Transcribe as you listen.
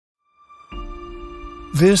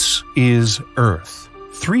This is Earth,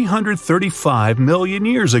 335 million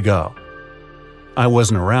years ago. I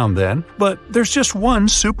wasn't around then, but there's just one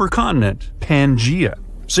supercontinent, Pangaea.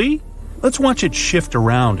 See? Let's watch it shift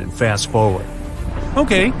around and fast forward.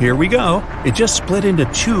 Okay, here we go. It just split into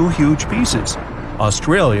two huge pieces.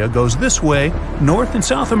 Australia goes this way, North and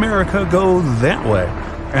South America go that way.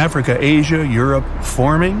 Africa, Asia, Europe,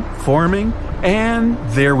 forming, and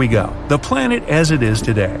there we go. The planet as it is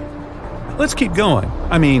today. Let's keep going.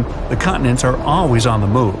 I mean, the continents are always on the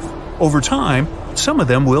move. Over time, some of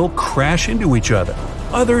them will crash into each other.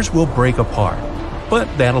 Others will break apart. But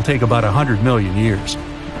that'll take about 100 million years.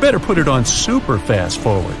 Better put it on super fast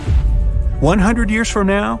forward. 100 years from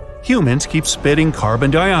now, humans keep spitting carbon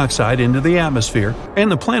dioxide into the atmosphere,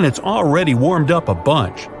 and the planet's already warmed up a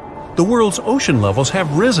bunch. The world's ocean levels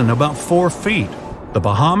have risen about 4 feet. The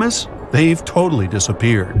Bahamas? They've totally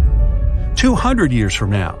disappeared. 200 years from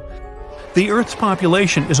now, the Earth's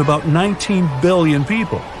population is about 19 billion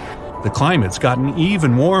people. The climate's gotten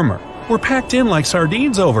even warmer. We're packed in like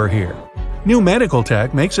sardines over here. New medical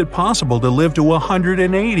tech makes it possible to live to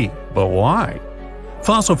 180. But why?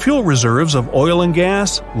 Fossil fuel reserves of oil and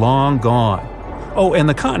gas? Long gone. Oh, and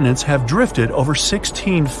the continents have drifted over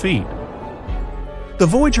 16 feet. The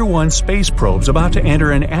Voyager 1 space probe's about to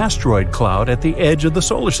enter an asteroid cloud at the edge of the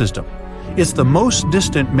solar system. It's the most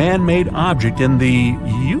distant man-made object in the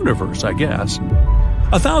universe, I guess.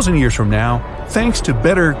 1,000 years from now, thanks to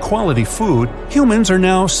better quality food, humans are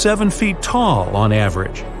now 7 feet tall on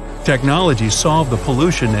average. Technology solved the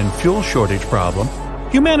pollution and fuel shortage problem.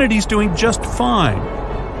 Humanity's doing just fine.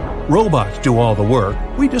 Robots do all the work,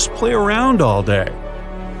 we just play around all day.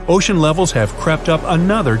 Ocean levels have crept up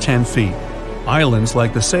another 10 feet. Islands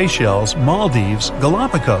like the Seychelles, Maldives,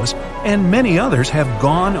 Galapagos, and many others have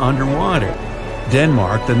gone underwater.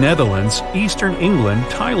 Denmark, the Netherlands, Eastern England,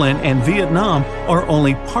 Thailand, and Vietnam are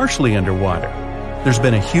only partially underwater. There's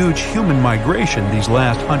been a huge human migration these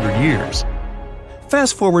last 100 years.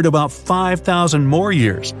 Fast forward about 5,000 more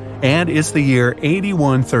years, and it's the year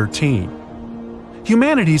 8113.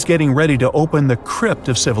 Humanity's getting ready to open the crypt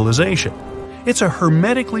of civilization. It's a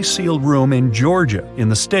hermetically sealed room in Georgia, in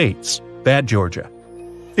the States. Bad Georgia.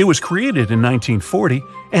 It was created in 1940,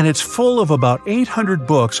 and it's full of about 800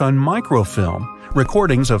 books on microfilm,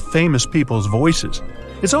 recordings of famous people's voices.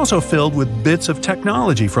 It's also filled with bits of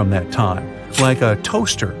technology from that time, like a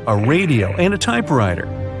toaster, a radio, and a typewriter.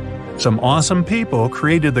 Some awesome people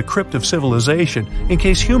created the crypt of civilization in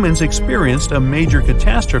case humans experienced a major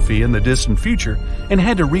catastrophe in the distant future and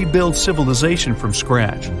had to rebuild civilization from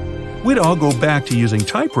scratch. We'd all go back to using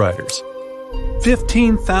typewriters.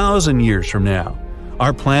 15,000 years from now,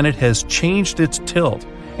 our planet has changed its tilt,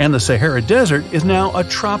 and the Sahara Desert is now a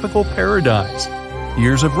tropical paradise.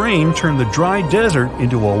 Years of rain turn the dry desert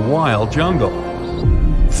into a wild jungle.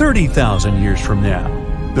 30,000 years from now,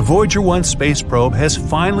 the Voyager 1 space probe has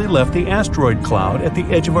finally left the asteroid cloud at the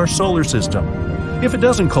edge of our solar system. If it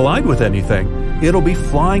doesn't collide with anything, it'll be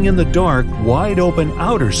flying in the dark, wide-open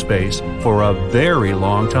outer space for a very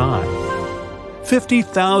long time.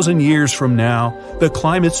 50,000 years from now, the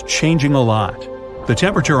climate's changing a lot. The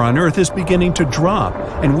temperature on Earth is beginning to drop,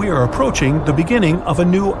 and we are approaching the beginning of a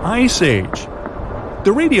new ice age.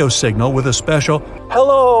 The radio signal with a special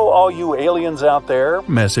 "Hello, all you aliens out there"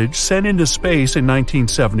 message sent into space in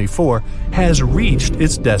 1974 has reached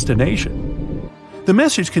its destination. The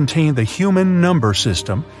message contained the human number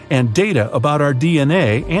system and data about our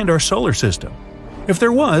DNA and our solar system. If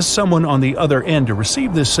there was someone on the other end to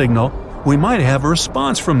receive this signal, we might have a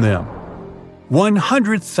response from them.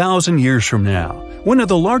 100,000 years from now, one of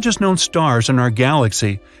the largest known stars in our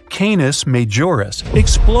galaxy, Canis Majoris,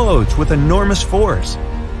 explodes with enormous force.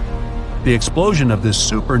 The explosion of this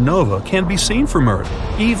supernova can be seen from Earth,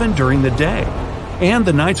 even during the day, and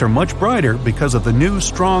the nights are much brighter because of the new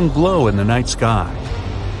strong glow in the night sky.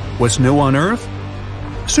 What's new on Earth?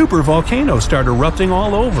 Supervolcanoes start erupting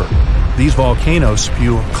all over. These volcanoes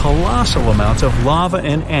spew colossal amounts of lava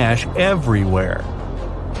and ash everywhere.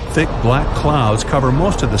 Thick black clouds cover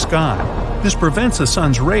most of the sky. This prevents the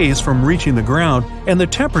sun's rays from reaching the ground, and the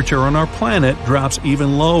temperature on our planet drops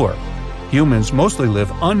even lower. Humans mostly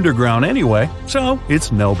live underground anyway, so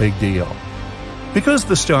it's no big deal. Because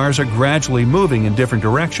the stars are gradually moving in different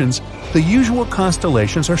directions, the usual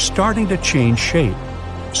constellations are starting to change shape.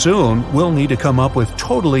 Soon, we'll need to come up with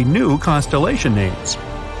totally new constellation names.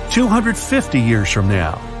 250 years from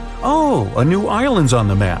now. Oh, a new island's on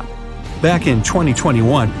the map. Back in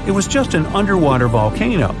 2021, it was just an underwater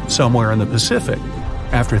volcano somewhere in the Pacific.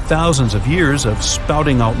 After thousands of years of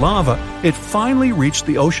spouting out lava, it finally reached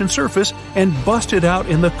the ocean surface and busted out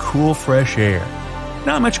in the cool, fresh air.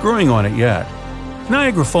 Not much growing on it yet.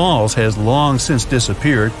 Niagara Falls has long since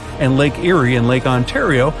disappeared, and Lake Erie and Lake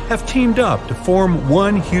Ontario have teamed up to form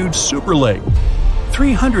one huge super lake.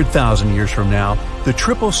 300,000 years from now, the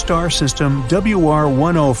triple star system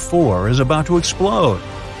WR104 is about to explode.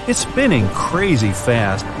 It's spinning crazy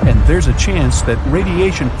fast, and there's a chance that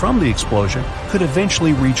radiation from the explosion could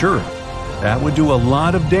eventually reach Earth. That would do a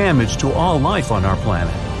lot of damage to all life on our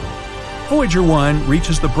planet. Voyager 1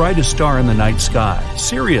 reaches the brightest star in the night sky,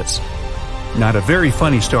 Sirius. Not a very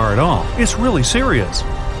funny star at all, it's really Sirius.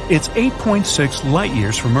 It's 8.6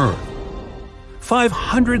 light-years from Earth.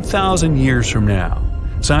 500,000 years from now,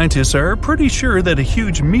 scientists are pretty sure that a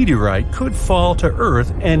huge meteorite could fall to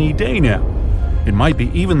Earth any day now. It might be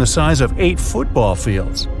even the size of 8 football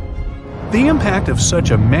fields. The impact of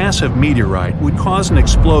such a massive meteorite would cause an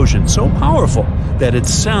explosion so powerful that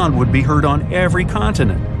its sound would be heard on every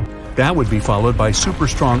continent. That would be followed by super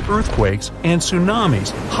strong earthquakes and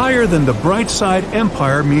tsunamis higher than the Brightside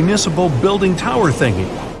Empire municipal building tower thingy.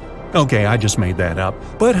 Okay, I just made that up,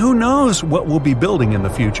 but who knows what we'll be building in the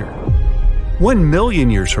future. 1 million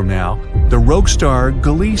years from now, the rogue star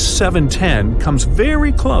Gliese 710 comes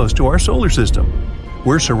very close to our solar system.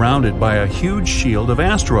 We're surrounded by a huge shield of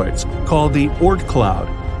asteroids called the Oort cloud,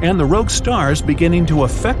 and the rogue star is beginning to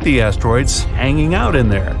affect the asteroids hanging out in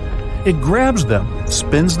there. It grabs them,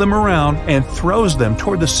 spins them around, and throws them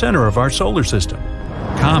toward the center of our solar system.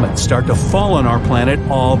 Comets start to fall on our planet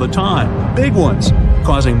all the time, big ones,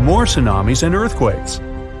 causing more tsunamis and earthquakes.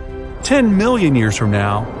 10 million years from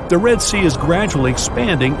now, the Red Sea is gradually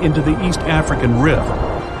expanding into the East African Rift.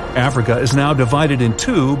 Africa is now divided in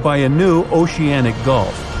two by a new oceanic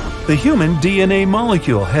gulf. The human DNA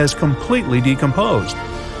molecule has completely decomposed.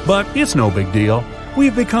 But it's no big deal.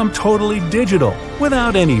 We've become totally digital,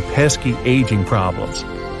 without any pesky aging problems.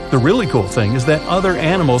 The really cool thing is that other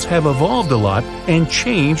animals have evolved a lot and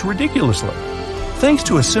changed ridiculously. Thanks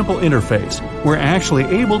to a simple interface, we're actually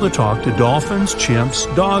able to talk to dolphins,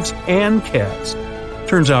 chimps, dogs, and cats.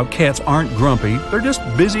 Turns out cats aren't grumpy, they're just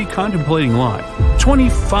busy contemplating life.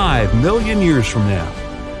 25 million years from now.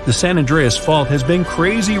 The San Andreas Fault has been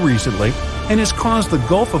crazy recently and has caused the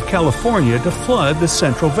Gulf of California to flood the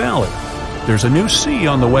Central Valley. There's a new sea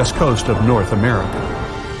on the west coast of North America.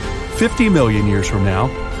 50 million years from now,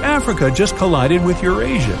 Africa just collided with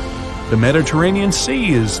Eurasia. The Mediterranean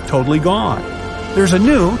Sea is totally gone. There's a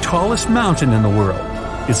new tallest mountain in the world.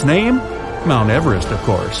 Its name? Mount Everest, of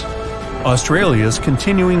course. Australia is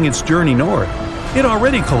continuing its journey north. It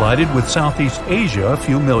already collided with Southeast Asia a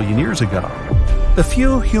few million years ago. The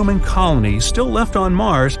few human colonies still left on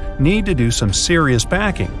Mars need to do some serious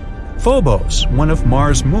packing. Phobos, one of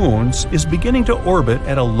Mars' moons, is beginning to orbit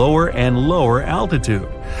at a lower and lower altitude.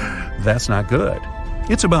 That's not good.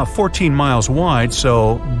 It's about 14 miles wide,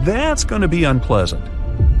 so that's going to be unpleasant.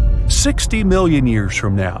 60 million years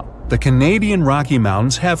from now, the Canadian Rocky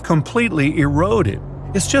Mountains have completely eroded.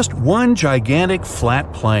 It's just one gigantic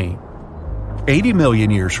flat plain. 80 million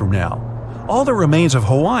years from now, all that remains of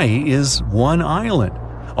Hawaii is one island.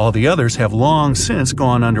 All the others have long since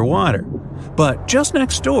gone underwater. But just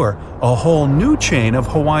next door, a whole new chain of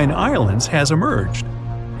Hawaiian islands has emerged.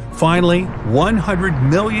 Finally, 100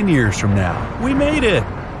 million years from now, we made it!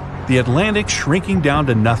 The Atlantic shrinking down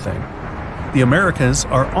to nothing. The Americas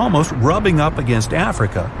are almost rubbing up against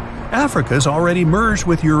Africa. Africa's already merged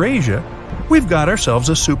with Eurasia. We've got ourselves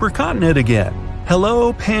a supercontinent again.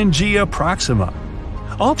 Hello, Pangaea Proxima.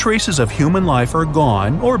 All traces of human life are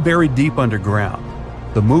gone or buried deep underground.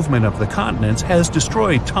 The movement of the continents has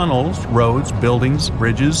destroyed tunnels, roads, buildings,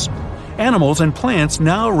 bridges. Animals and plants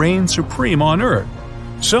now reign supreme on Earth.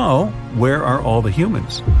 So, where are all the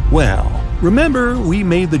humans? Well, remember we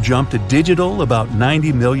made the jump to digital about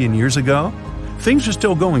 90 million years ago? Things are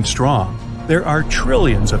still going strong. There are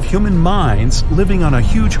trillions of human minds living on a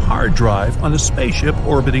huge hard drive on a spaceship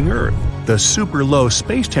orbiting Earth. The super low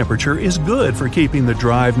space temperature is good for keeping the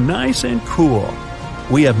drive nice and cool.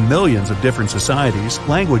 We have millions of different societies,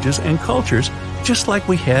 languages, and cultures just like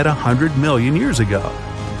we had 100 million years ago.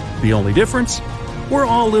 The only difference? We're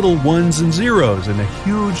all little ones and zeros in a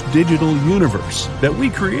huge digital universe that we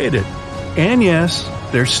created. And yes,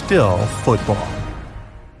 there's still football.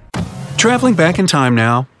 Traveling back in time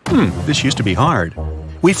now, this used to be hard.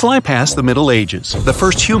 We fly past the Middle Ages, the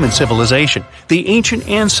first human civilization, the ancient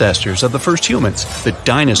ancestors of the first humans, the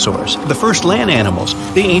dinosaurs, the first land animals,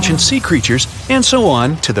 the ancient sea creatures, and so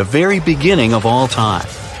on to the very beginning of all time.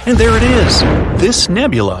 And there it is! This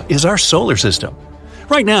nebula is our solar system.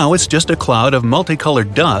 Right now, it's just a cloud of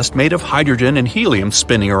multicolored dust made of hydrogen and helium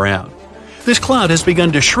spinning around. This cloud has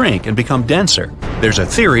begun to shrink and become denser. There's a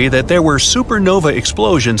theory that there were supernova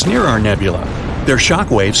explosions near our nebula. Their shock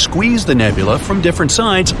waves squeezed the nebula from different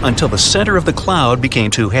sides until the center of the cloud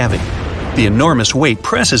became too heavy. The enormous weight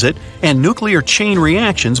presses it, and nuclear chain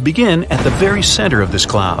reactions begin at the very center of this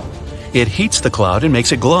cloud. It heats the cloud and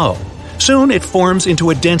makes it glow. Soon it forms into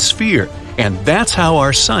a dense sphere, and that's how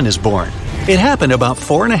our sun is born. It happened about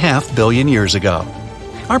 4.5 billion years ago.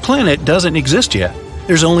 Our planet doesn't exist yet.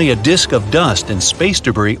 There's only a disk of dust and space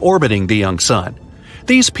debris orbiting the young sun.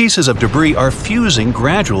 These pieces of debris are fusing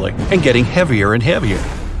gradually and getting heavier and heavier.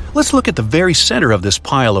 Let's look at the very center of this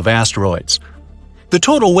pile of asteroids. The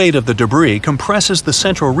total weight of the debris compresses the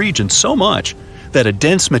central region so much that a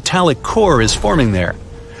dense metallic core is forming there.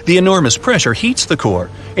 The enormous pressure heats the core,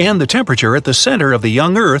 and the temperature at the center of the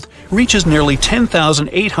young Earth reaches nearly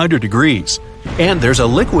 10,800 degrees. And there's a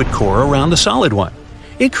liquid core around the solid one.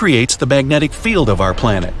 It creates the magnetic field of our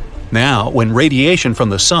planet. Now, when radiation from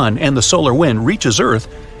the sun and the solar wind reaches Earth,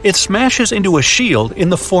 it smashes into a shield in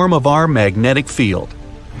the form of our magnetic field.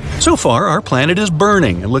 So far, our planet is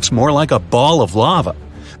burning and looks more like a ball of lava.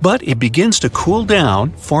 But it begins to cool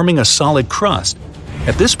down, forming a solid crust.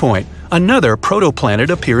 At this point, another protoplanet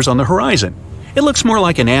appears on the horizon. It looks more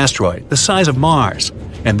like an asteroid, the size of Mars,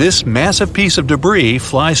 and this massive piece of debris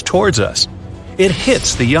flies towards us. It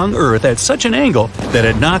hits the young Earth at such an angle that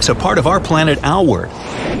it knocks a part of our planet outward.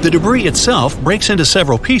 The debris itself breaks into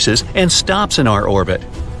several pieces and stops in our orbit.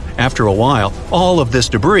 After a while, all of this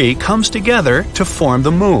debris comes together to form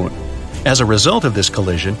the Moon. As a result of this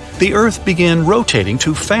collision, the Earth began rotating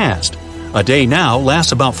too fast. A day now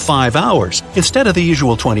lasts about 5 hours instead of the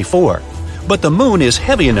usual 24. But the Moon is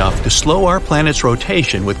heavy enough to slow our planet's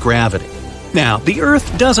rotation with gravity. Now, the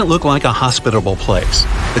Earth doesn't look like a hospitable place.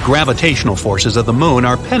 The gravitational forces of the Moon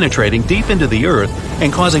are penetrating deep into the Earth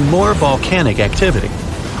and causing more volcanic activity.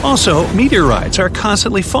 Also, meteorites are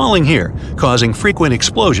constantly falling here, causing frequent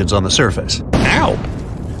explosions on the surface. Ow!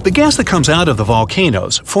 The gas that comes out of the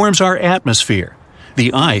volcanoes forms our atmosphere.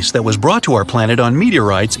 The ice that was brought to our planet on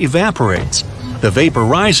meteorites evaporates. The vapor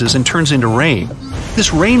rises and turns into rain.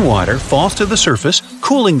 This rainwater falls to the surface,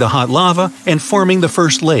 cooling the hot lava and forming the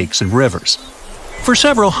first lakes and rivers. For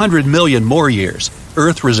several hundred million more years,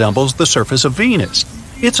 Earth resembles the surface of Venus.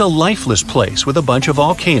 It's a lifeless place with a bunch of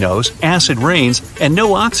volcanoes, acid rains, and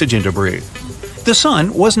no oxygen to breathe. The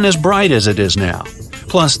sun wasn't as bright as it is now.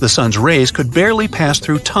 Plus, the sun's rays could barely pass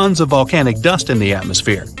through tons of volcanic dust in the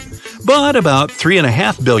atmosphere. But about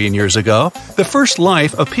 3.5 billion years ago, the first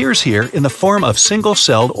life appears here in the form of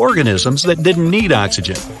single-celled organisms that didn't need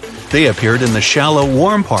oxygen. They appeared in the shallow,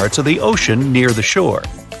 warm parts of the ocean near the shore.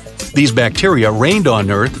 These bacteria reigned on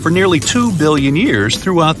Earth for nearly 2 billion years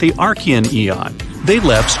throughout the Archean eon. They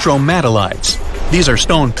left stromatolites. These are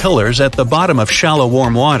stone pillars at the bottom of shallow,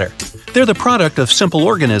 warm water. They're the product of simple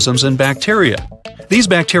organisms and bacteria. These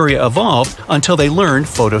bacteria evolved until they learned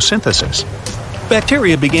photosynthesis.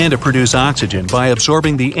 Bacteria began to produce oxygen by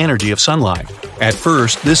absorbing the energy of sunlight. At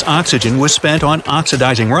first, this oxygen was spent on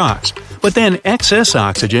oxidizing rocks, but then excess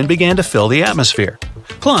oxygen began to fill the atmosphere.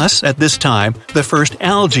 Plus, at this time, the first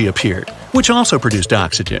algae appeared, which also produced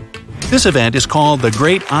oxygen. This event is called the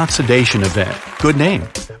Great Oxidation Event, good name,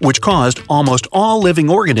 which caused almost all living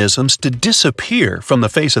organisms to disappear from the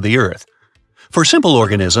face of the Earth. For simple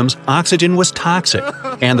organisms, oxygen was toxic,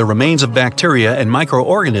 and the remains of bacteria and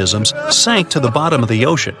microorganisms sank to the bottom of the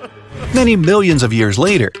ocean. Many millions of years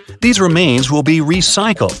later, these remains will be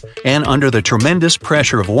recycled, and under the tremendous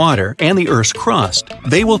pressure of water and the Earth's crust,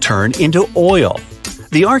 they will turn into oil.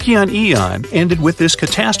 The Archean eon ended with this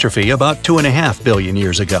catastrophe about 2.5 billion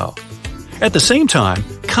years ago. At the same time,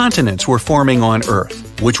 continents were forming on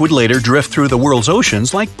Earth, which would later drift through the world's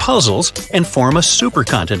oceans like puzzles and form a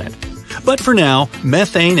supercontinent. But for now,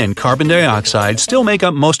 methane and carbon dioxide still make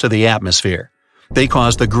up most of the atmosphere. They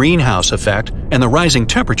cause the greenhouse effect and the rising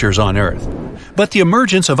temperatures on Earth. But the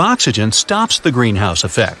emergence of oxygen stops the greenhouse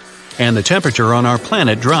effect, and the temperature on our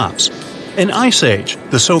planet drops. An ice age,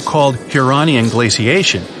 the so-called Huronian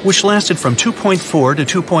glaciation, which lasted from 2.4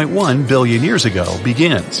 to 2.1 billion years ago,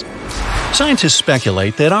 begins. Scientists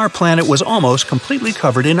speculate that our planet was almost completely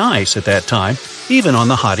covered in ice at that time, even on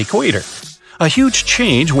the hot equator. A huge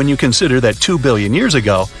change when you consider that 2 billion years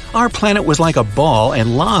ago, our planet was like a ball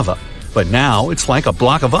and lava, but now it's like a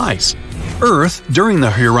block of ice. Earth, during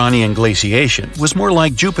the Huronian glaciation, was more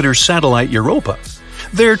like Jupiter's satellite Europa.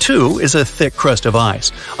 There, too, is a thick crust of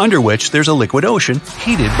ice, under which there's a liquid ocean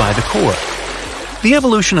heated by the core. The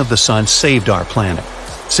evolution of the Sun saved our planet.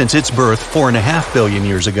 Since its birth 4.5 billion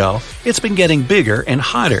years ago, it's been getting bigger and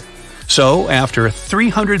hotter. So, after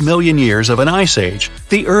 300 million years of an ice age,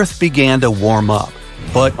 the Earth began to warm up.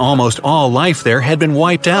 But almost all life there had been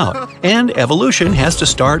wiped out, and evolution has to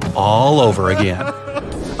start all over again.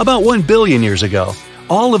 About 1 billion years ago,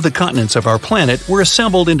 all of the continents of our planet were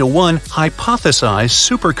assembled into one hypothesized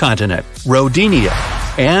supercontinent, Rodinia,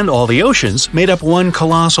 and all the oceans made up one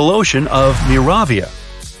colossal ocean of Miravia.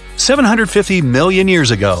 750 million years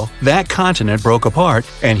ago, that continent broke apart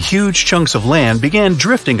and huge chunks of land began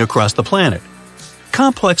drifting across the planet.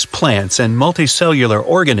 Complex plants and multicellular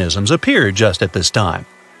organisms appeared just at this time.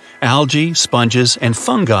 Algae, sponges, and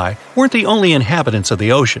fungi weren't the only inhabitants of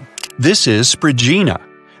the ocean. This is Sprigina.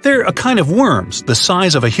 They're a kind of worms the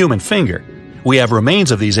size of a human finger. We have remains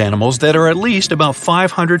of these animals that are at least about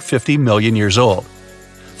 550 million years old.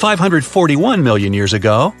 541 million years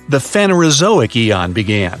ago, the Phanerozoic Eon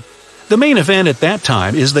began. The main event at that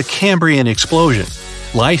time is the Cambrian explosion.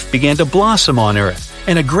 Life began to blossom on Earth,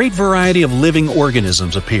 and a great variety of living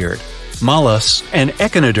organisms appeared. Mollusks and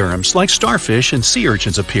echinoderms like starfish and sea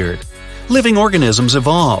urchins appeared. Living organisms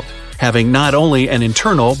evolved, having not only an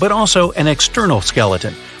internal but also an external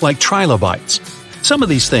skeleton, like trilobites. Some of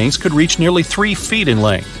these things could reach nearly 3 feet in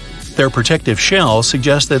length. Their protective shells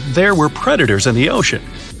suggest that there were predators in the ocean.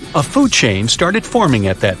 A food chain started forming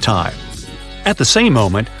at that time. At the same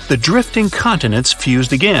moment, the drifting continents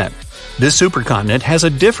fused again. This supercontinent has a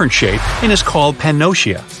different shape and is called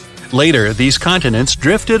Pannotia. Later, these continents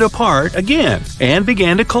drifted apart again and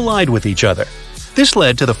began to collide with each other. This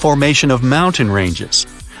led to the formation of mountain ranges.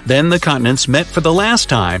 Then the continents met for the last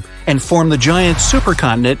time and formed the giant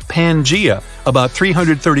supercontinent Pangaea about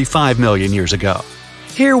 335 million years ago.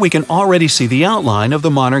 Here we can already see the outline of the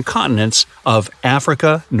modern continents of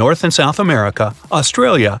Africa, North and South America,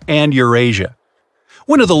 Australia, and Eurasia.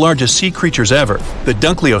 One of the largest sea creatures ever, the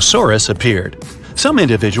Dunkleosaurus, appeared. Some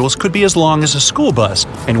individuals could be as long as a school bus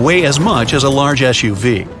and weigh as much as a large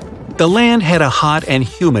SUV. The land had a hot and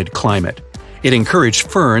humid climate. It encouraged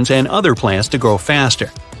ferns and other plants to grow faster.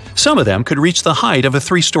 Some of them could reach the height of a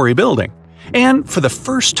 3-story building. And for the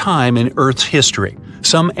first time in Earth's history,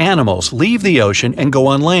 some animals leave the ocean and go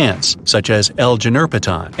on lands, such as L.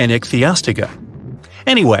 generpeton and Ichthyostega.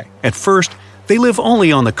 Anyway, at first, they live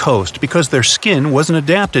only on the coast because their skin wasn't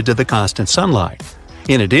adapted to the constant sunlight.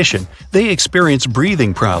 In addition, they experience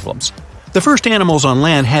breathing problems. The first animals on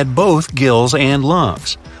land had both gills and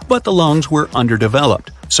lungs, but the lungs were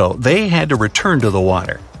underdeveloped, so they had to return to the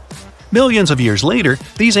water. Millions of years later,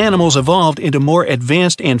 these animals evolved into more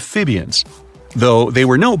advanced amphibians. Though they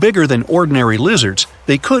were no bigger than ordinary lizards,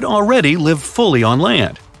 they could already live fully on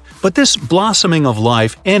land. But this blossoming of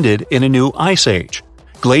life ended in a new ice age.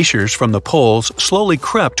 Glaciers from the poles slowly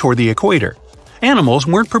crept toward the equator. Animals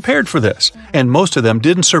weren't prepared for this, and most of them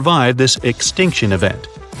didn't survive this extinction event.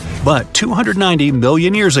 But 290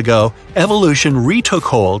 million years ago, evolution retook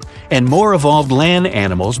hold and more evolved land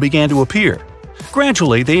animals began to appear.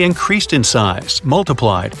 Gradually, they increased in size,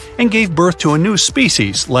 multiplied, and gave birth to a new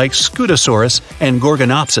species like Scutosaurus and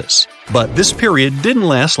Gorgonopsis. But this period didn't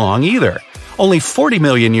last long either. Only 40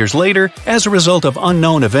 million years later, as a result of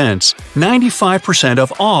unknown events, 95%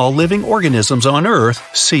 of all living organisms on Earth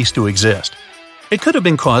ceased to exist. It could have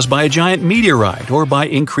been caused by a giant meteorite or by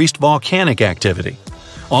increased volcanic activity.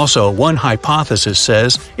 Also, one hypothesis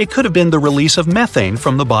says it could have been the release of methane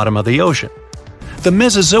from the bottom of the ocean. The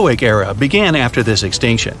Mesozoic era began after this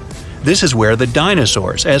extinction. This is where the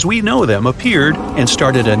dinosaurs, as we know them, appeared and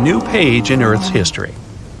started a new page in Earth's history.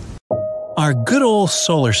 Our good old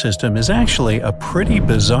solar system is actually a pretty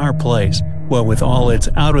bizarre place, what with all its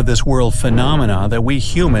out-of-this-world phenomena that we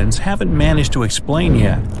humans haven't managed to explain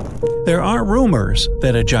yet. There are rumors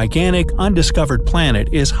that a gigantic, undiscovered planet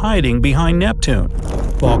is hiding behind Neptune.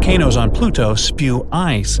 Volcanoes on Pluto spew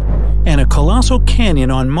ice, and a colossal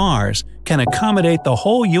canyon on Mars can accommodate the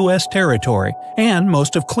whole U.S. territory and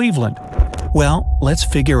most of Cleveland. Well, let's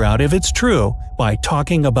figure out if it's true by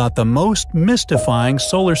talking about the most mystifying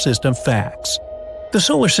solar system facts. The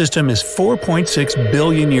solar system is 4.6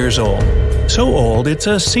 billion years old. So old it's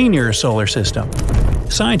a senior solar system.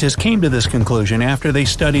 Scientists came to this conclusion after they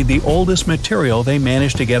studied the oldest material they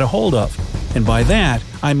managed to get a hold of. And by that,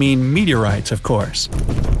 I mean meteorites, of course.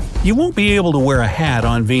 You won't be able to wear a hat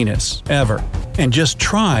on Venus, ever, and just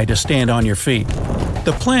try to stand on your feet.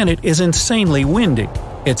 The planet is insanely windy.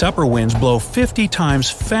 Its upper winds blow 50 times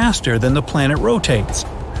faster than the planet rotates.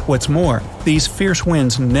 What's more, these fierce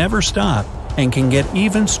winds never stop and can get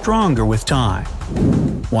even stronger with time.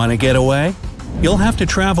 Want to get away? You'll have to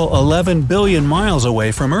travel 11 billion miles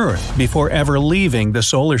away from Earth before ever leaving the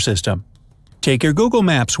solar system. Take your Google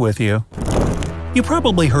Maps with you. You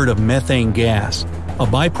probably heard of methane gas, a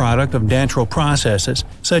byproduct of natural processes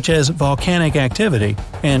such as volcanic activity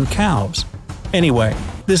and cows. Anyway,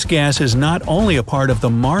 this gas is not only a part of the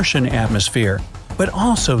Martian atmosphere, but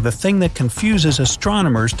also the thing that confuses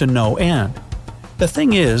astronomers to no end. The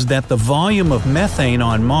thing is that the volume of methane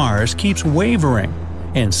on Mars keeps wavering,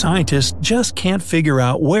 and scientists just can't figure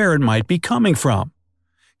out where it might be coming from.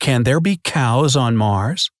 Can there be cows on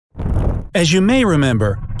Mars? As you may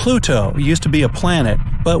remember, Pluto used to be a planet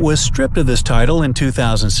but was stripped of this title in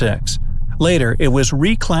 2006. Later, it was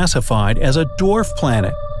reclassified as a dwarf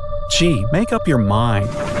planet. Gee, make up your mind.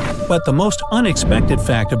 But the most unexpected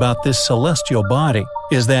fact about this celestial body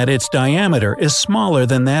is that its diameter is smaller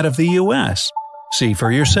than that of the US. See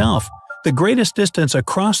for yourself. The greatest distance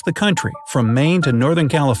across the country, from Maine to Northern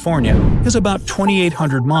California, is about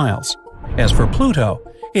 2,800 miles. As for Pluto,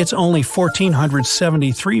 it's only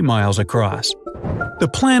 1,473 miles across. The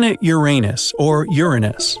planet Uranus, or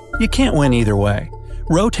Uranus, you can't win either way,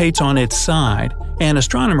 rotates on its side, and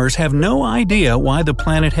astronomers have no idea why the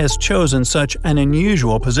planet has chosen such an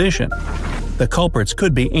unusual position. The culprits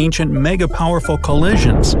could be ancient mega-powerful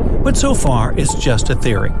collisions, but so far it's just a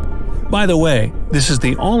theory. By the way, this is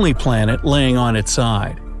the only planet laying on its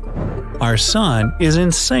side. Our Sun is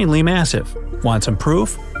insanely massive. Want some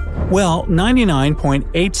proof? Well,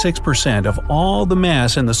 99.86% of all the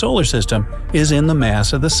mass in the solar system is in the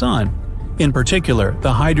mass of the Sun, in particular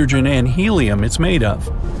the hydrogen and helium it's made of.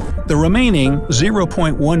 The remaining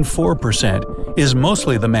 0.14% is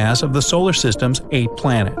mostly the mass of the solar system's 8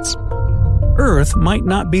 planets. Earth might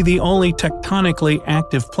not be the only tectonically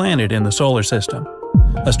active planet in the solar system.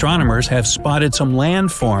 Astronomers have spotted some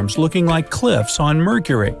landforms looking like cliffs on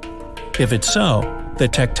Mercury. If it's so, the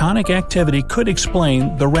tectonic activity could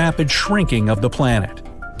explain the rapid shrinking of the planet.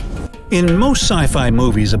 In most sci-fi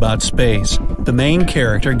movies about space, the main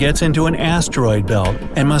character gets into an asteroid belt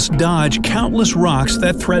and must dodge countless rocks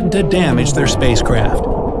that threaten to damage their spacecraft.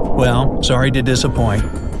 Well, sorry to disappoint,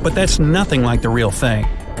 but that's nothing like the real thing.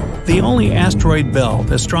 The only asteroid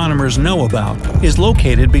belt astronomers know about is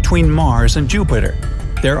located between Mars and Jupiter.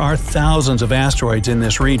 There are thousands of asteroids in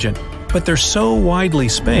this region, but they're so widely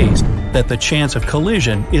spaced that the chance of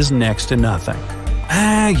collision is next to nothing.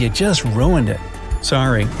 You just ruined it.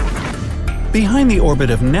 Sorry. Behind the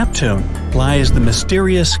orbit of Neptune lies the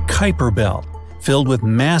mysterious Kuiper Belt, filled with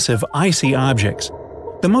massive icy objects.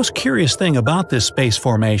 The most curious thing about this space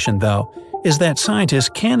formation, though, is that scientists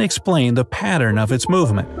can't explain the pattern of its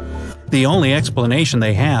movement. The only explanation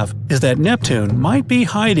they have is that Neptune might be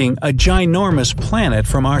hiding a ginormous planet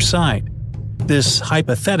from our sight. This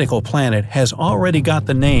hypothetical planet has already got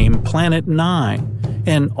the name Planet 9,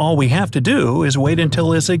 and all we have to do is wait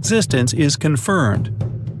until its existence is confirmed.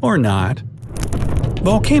 Or not.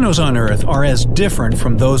 Volcanoes on Earth are as different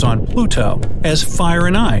from those on Pluto as fire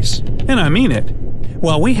and ice, and I mean it.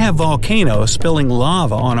 While we have volcanoes spilling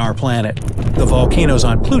lava on our planet, the volcanoes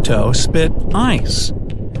on Pluto spit ice.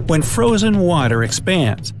 When frozen water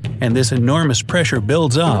expands, and this enormous pressure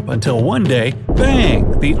builds up until one day,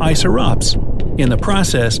 bang, the ice erupts. In the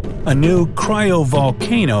process, a new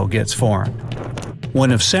cryovolcano gets formed.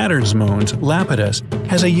 One of Saturn's moons, Lepidus,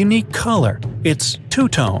 has a unique color. It's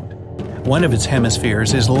two-toned. One of its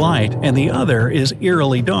hemispheres is light and the other is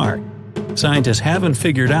eerily dark. Scientists haven't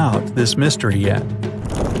figured out this mystery yet.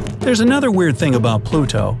 There's another weird thing about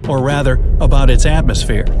Pluto, or rather, about its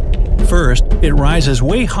atmosphere. First, it rises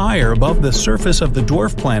way higher above the surface of the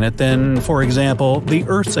dwarf planet than, for example, the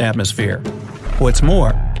Earth's atmosphere. What's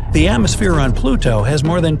more, the atmosphere on Pluto has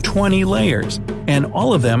more than 20 layers, and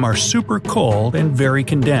all of them are super cold and very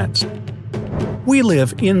condensed. We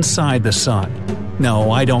live inside the Sun.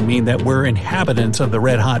 No, I don't mean that we're inhabitants of the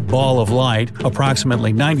red-hot ball of light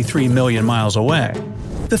approximately 93 million miles away.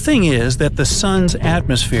 The thing is that the Sun's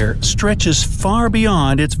atmosphere stretches far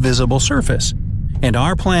beyond its visible surface, and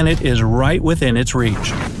our planet is right within its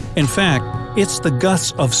reach. In fact, it's the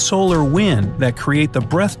gusts of solar wind that create the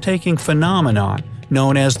breathtaking phenomenon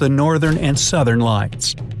known as the Northern and Southern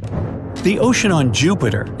Lights. The ocean on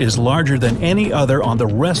Jupiter is larger than any other on the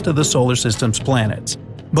rest of the solar system's planets.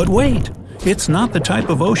 But wait! It's not the type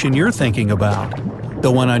of ocean you're thinking about.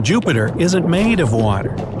 The one on Jupiter isn't made of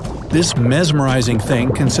water. This mesmerizing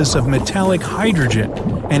thing consists of metallic hydrogen,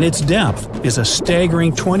 and its depth is a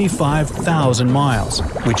staggering 25,000 miles,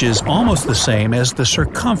 which is almost the same as the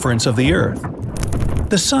circumference of the Earth.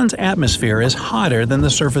 The Sun's atmosphere is hotter than the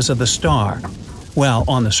surface of the star. While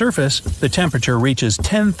on the surface, the temperature reaches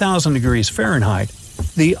 10,000 degrees Fahrenheit,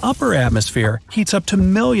 the upper atmosphere heats up to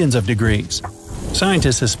millions of degrees.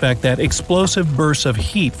 Scientists suspect that explosive bursts of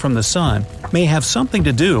heat from the Sun may have something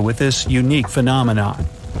to do with this unique phenomenon.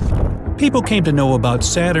 People came to know about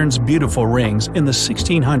Saturn's beautiful rings in the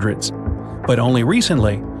 1600s, but only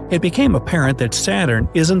recently it became apparent that Saturn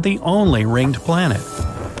isn't the only ringed planet.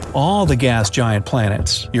 All the gas giant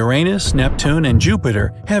planets, Uranus, Neptune, and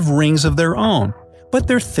Jupiter, have rings of their own, but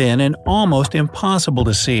they're thin and almost impossible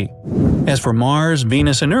to see. As for Mars,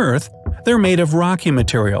 Venus, and Earth, they're made of rocky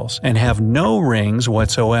materials and have no rings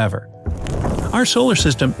whatsoever. Our solar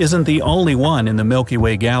system isn't the only one in the Milky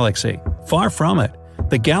Way galaxy. Far from it.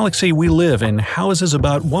 The galaxy we live in houses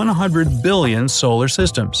about 100 billion solar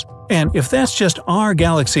systems. And if that's just our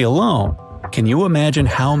galaxy alone, can you imagine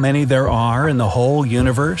how many there are in the whole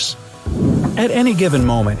universe? At any given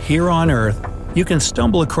moment here on Earth, you can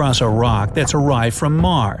stumble across a rock that's arrived from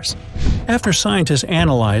Mars. After scientists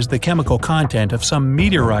analyzed the chemical content of some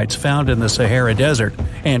meteorites found in the Sahara Desert,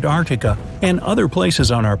 Antarctica, and other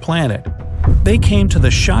places on our planet, they came to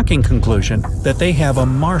the shocking conclusion that they have a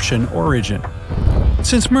Martian origin.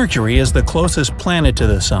 Since Mercury is the closest planet to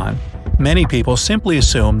the Sun, many people simply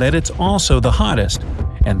assume that it's also the hottest,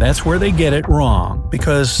 and that's where they get it wrong,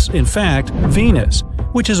 because, in fact, Venus,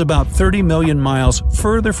 which is about 30 million miles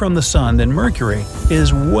further from the Sun than Mercury,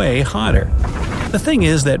 is way hotter. The thing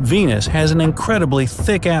is that Venus has an incredibly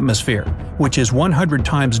thick atmosphere, which is 100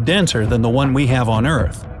 times denser than the one we have on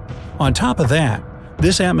Earth. On top of that,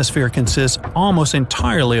 this atmosphere consists almost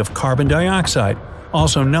entirely of carbon dioxide,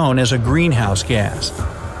 also known as a greenhouse gas.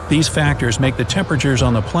 These factors make the temperatures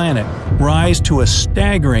on the planet rise to a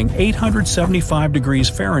staggering 875 degrees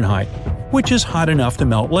Fahrenheit, which is hot enough to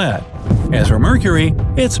melt lead. As for Mercury,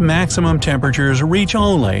 its maximum temperatures reach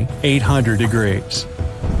only 800 degrees.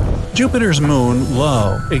 Jupiter's moon,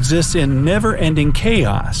 Io, exists in never-ending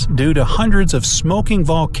chaos due to hundreds of smoking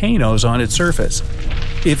volcanoes on its surface.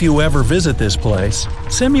 If you ever visit this place,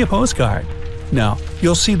 send me a postcard. Now,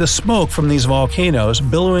 you'll see the smoke from these volcanoes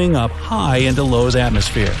billowing up high into Io's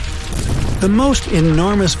atmosphere. The most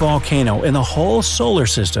enormous volcano in the whole solar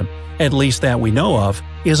system, at least that we know of,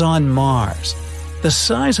 is on Mars. The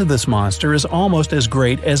size of this monster is almost as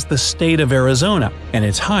great as the state of Arizona, and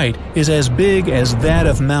its height is as big as that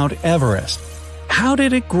of Mount Everest. How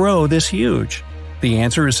did it grow this huge? The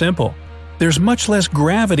answer is simple. There's much less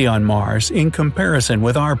gravity on Mars in comparison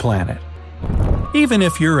with our planet. Even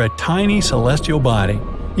if you're a tiny celestial body,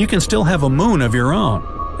 you can still have a moon of your own.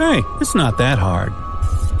 Hey, it's not that hard.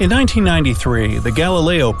 In 1993, the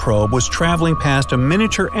Galileo probe was traveling past a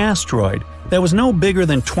miniature asteroid that was no bigger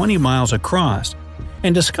than 20 miles across,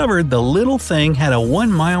 and discovered the little thing had a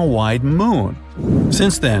 1-mile-wide moon.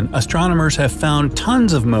 Since then, astronomers have found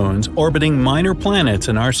tons of moons orbiting minor planets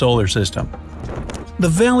in our solar system. The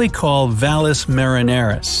valley called Valles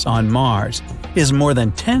Marineris on Mars is more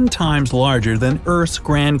than 10 times larger than Earth's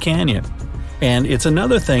Grand Canyon. And it's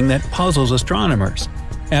another thing that puzzles astronomers.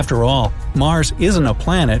 After all, Mars isn't a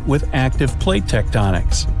planet with active plate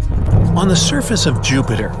tectonics. On the surface of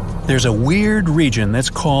Jupiter, there's a weird region that's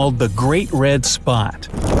called the Great Red Spot.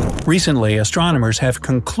 Recently, astronomers have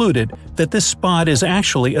concluded that this spot is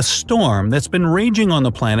actually a storm that's been raging on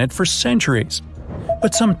the planet for centuries.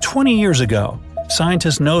 But some 20 years ago,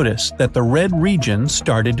 scientists noticed that the red region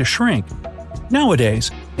started to shrink.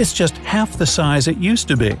 Nowadays, it's just half the size it used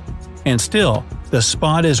to be. And still, the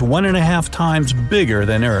spot is 1.5 times bigger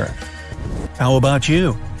than Earth. How about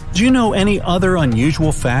you? Do you know any other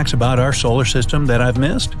unusual facts about our solar system that I've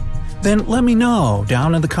missed? Then let me know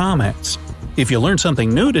down in the comments. If you learned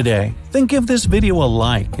something new today, then give this video a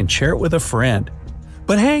like and share it with a friend.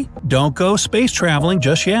 But hey, don't go space traveling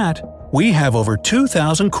just yet. We have over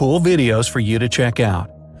 2,000 cool videos for you to check out.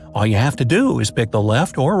 All you have to do is pick the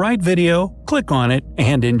left or right video, click on it,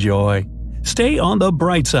 and enjoy. Stay on the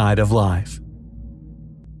bright side of life.